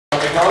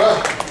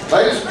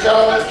Ladies and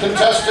gentlemen,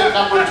 contestant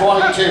number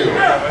 22,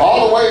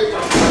 all the way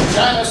from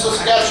China,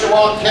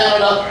 Saskatchewan,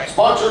 Canada,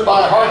 sponsored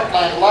by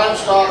Heartland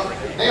Livestock,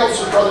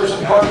 Nielsen Brothers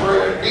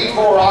Incorporated, B4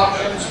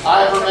 Auctions,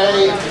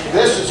 May.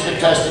 This is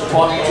contestant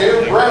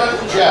 22,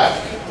 Brennin Jack.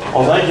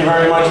 Well, thank you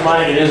very much,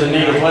 Mike. It is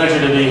indeed a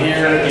pleasure to be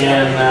here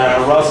in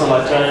Russell.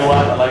 I tell you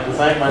what, I'd like to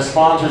thank my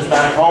sponsors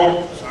back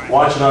home,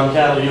 watching on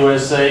Cattle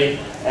USA.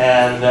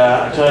 And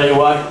I tell you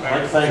what, I'd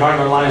like to thank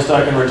Heartland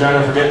Livestock and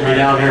Regina for getting me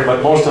down here.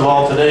 But most of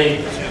all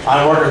today,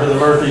 I'm working for the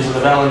Murphys and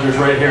the Bellingers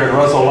right here at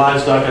Russell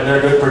Livestock, and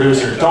they're good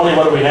producers. Tony,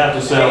 what do we have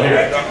to sell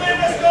here?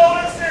 Let's go,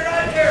 let's sit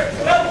right here.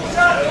 Double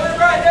shot,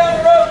 right down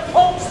the road.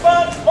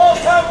 Homespun,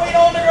 all-time weight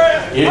on the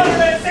ground.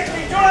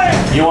 162 and a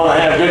half. You want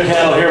to have good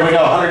cattle? Here we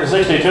go.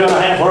 162 and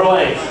a half. We're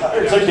away.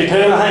 162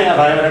 and a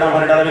half. I'm at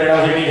 162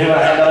 and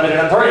a half. I'm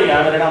at 3.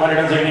 I'm at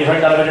 163. I'm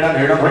at 2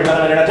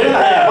 and a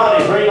half.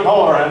 Money 3 and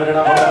 4. I'm at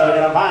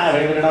 5.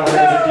 I'm at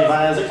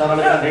 165. 6 7.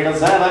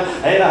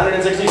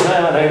 867.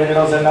 8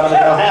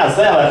 half.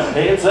 7.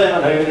 8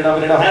 7. 8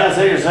 half.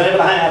 6 7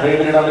 half.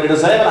 8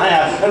 7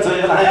 half.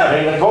 7 half.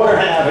 8 quarter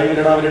half. 8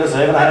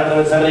 7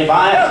 half.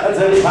 75.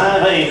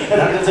 75. 8.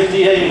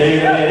 168.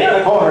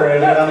 8 quarter.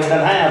 8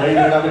 half.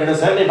 8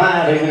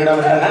 75. 8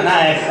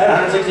 9.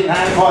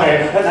 169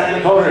 quarter.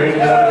 9 quarter. 9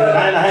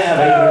 and a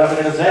half.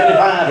 8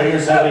 75.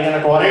 8 70 and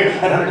a quarter.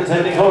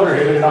 170 quarter.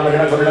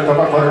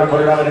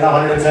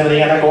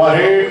 170 and a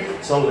quarter.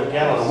 So the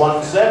cattle at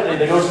 170.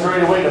 They go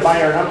straight away to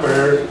buyer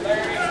number.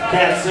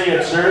 Can't see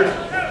it, sir.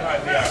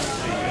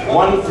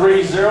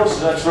 130, so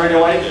that's straight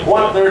away.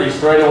 130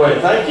 straight away.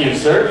 Thank you,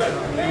 sir.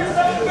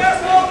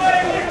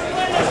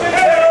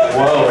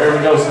 Whoa, here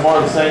we go. Some more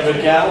of the same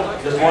good cattle.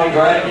 Just one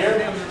drag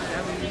here.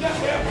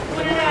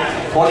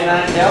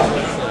 29 cattle.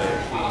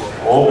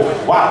 Oh,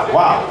 wow,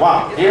 wow,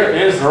 wow. Here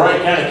is the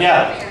right kind of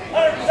cattle.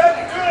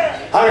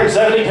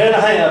 172 and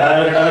a half.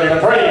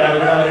 103.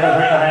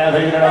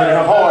 103 and a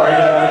half. 4.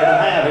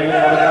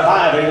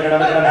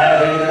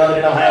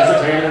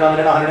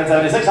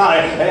 176 high,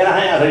 8 and a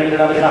half,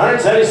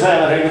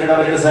 177,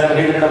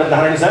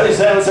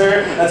 177,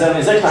 sir, that's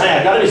 76 and a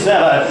half, gotta be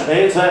 7,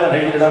 8, 7,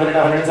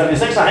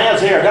 176 and a half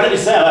here, gotta be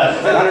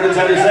 7,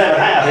 177,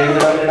 half, 8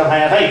 and a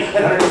half, 8,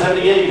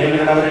 178, 8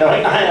 and a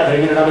half, 8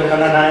 and a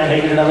 179,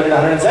 8 and a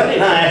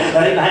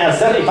half,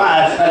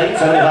 75, 8,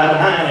 75 and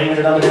 9, 8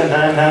 and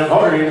 9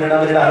 quarter, 8 and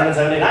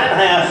 179 and a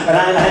half, 9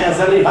 and a half,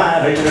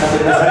 75, 8 and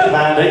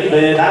 75, 8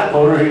 and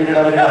quarter, 8 and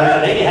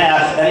 80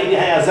 half, 80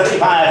 half,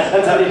 75,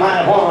 and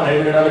 75 1,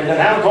 8 and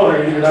down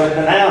quarter, 8 and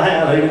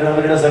half, 8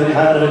 and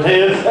 75 and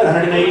 2,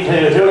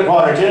 182, 2 and a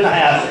quarter, 2 and a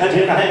half, and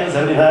 2 and a half,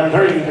 75 and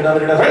 3, 8 and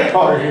 3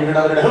 quarter, 8 and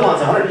who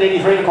wants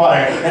 183 and a quarter,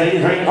 and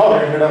 83 and a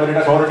quarter, 8 and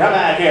a quarter, come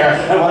back here,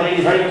 and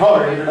 183 and a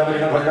quarter, 8 and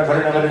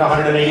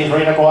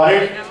 183 and a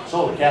quarter.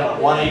 Sold the cattle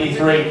at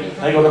 183.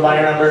 They go to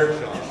buyer number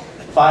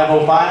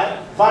 505.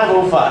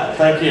 505.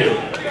 Thank you.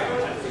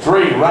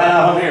 3 right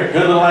off of here.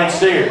 Good little light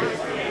steer.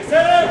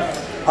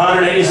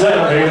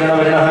 187, 187,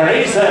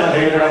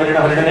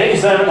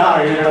 187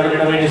 dollars,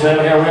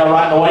 187. Here we go,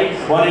 right in the weight.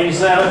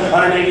 187,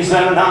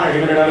 187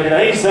 dollars,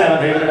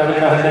 187,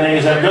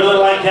 187. Good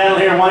little light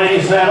cattle here.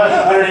 187,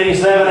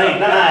 187,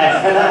 8, 9,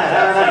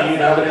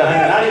 9,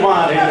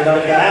 191,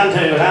 down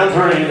 2, down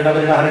 3,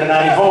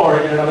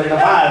 194, 5, 5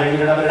 and a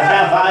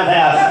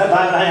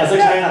half, 6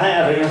 and a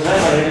half, 7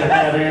 and a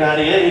half,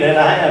 98 and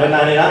a half,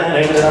 99,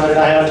 2 and a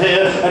half, 2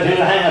 and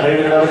a half, 2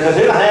 and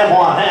a half,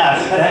 1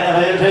 half, 2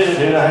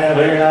 and a half,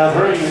 3 and a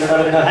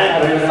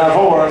half,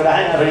 4 and a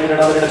half,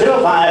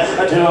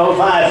 205,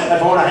 205,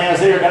 4 and a half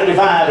here, gotta be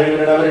 5,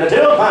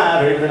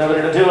 205,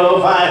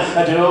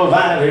 205,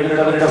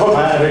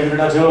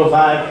 205,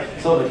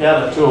 205. So the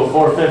cattle at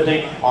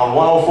 204.50 on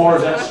 104.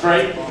 Is that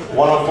straight?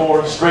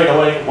 104 straight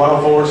away.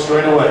 104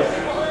 straight away.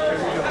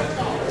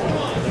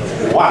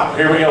 Wow,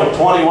 here we go.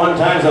 21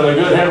 times on the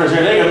good heifers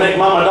here. They can make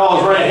mama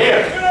dolls right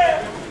here.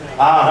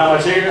 How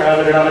much here?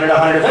 152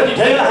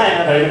 and a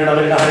half,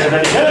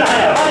 152 and a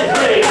half,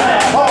 93 and a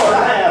half, 4 and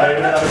a half, 5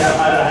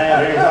 and a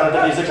half,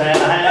 156 and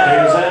a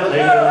half, 7, 8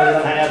 and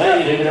a half,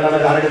 8,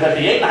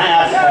 158 and a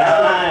half,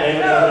 9 and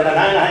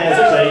a half,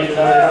 6, 8 and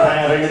a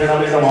half, 8 and a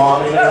half,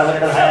 1, 8 and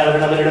a half,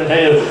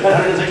 2,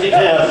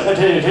 162,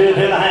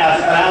 2 and a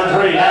half,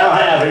 down 3, down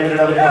half,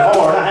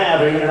 4 and a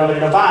half,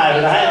 5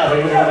 and a half,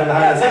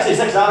 166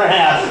 and a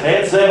half,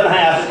 7 and a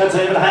half,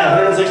 7 and a half,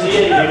 168,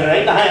 8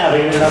 and a half, 9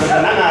 and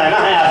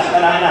a half,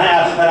 9 and a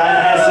half,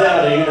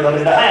 70, 8 and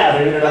a half,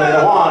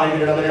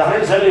 1,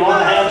 171 and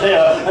a half,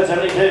 2,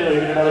 72,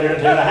 2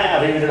 and a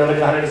half,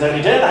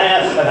 172 and a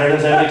half,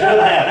 172 and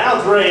a half,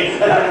 now 3,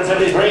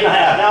 173 and a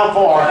half, now 4,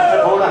 4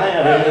 and a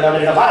half,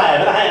 5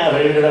 and a half,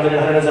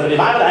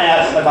 175 and a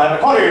half, 5 and a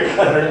quarter,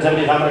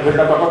 175 and a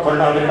quarter,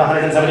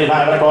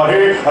 175 and a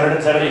quarter,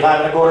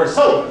 175 and a quarter.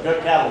 So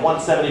good cattle,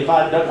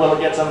 175. Doug Willer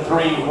gets them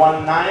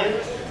 319,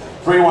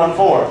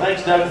 314.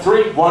 Thanks, Doug.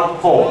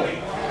 314.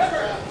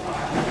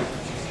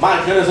 My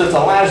goodness, it's the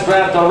last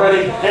draft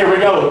already. Here we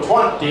go.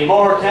 20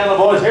 more cattle,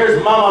 boys.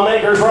 Here's Mama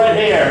Makers right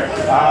here.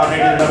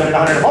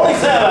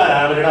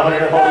 147,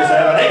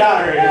 147,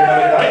 $8,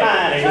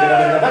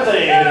 89,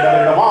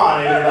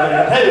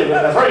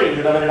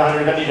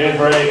 152,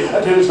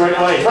 3, 2 straight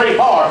away, 3,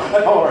 4,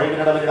 4, even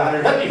another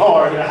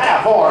 154, even a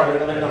half, 4,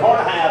 even another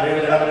 4.5,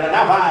 even another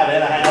now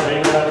 5.5,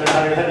 even another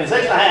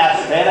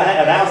 156.5,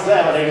 now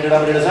 7, even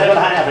another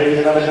 7.5, even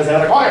another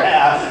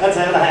 7.25, and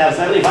 7.5,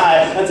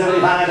 75, and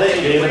 75,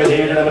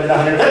 even another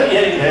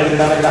 158, even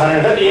another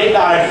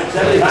 $158,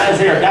 75 is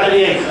here, gotta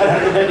be 8,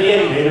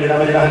 158, even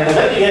another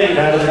 158,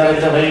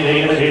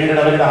 even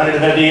another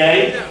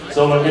 158.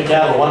 So my good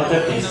cattle,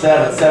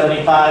 157,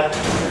 75,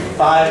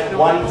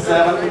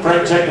 517.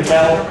 Craig, check the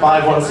cattle,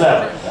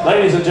 517.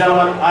 Ladies and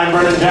gentlemen, I'm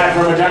Brennin Jack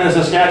from Regina,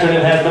 Saskatchewan.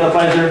 It has been a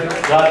pleasure.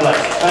 God bless.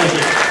 Thank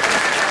you.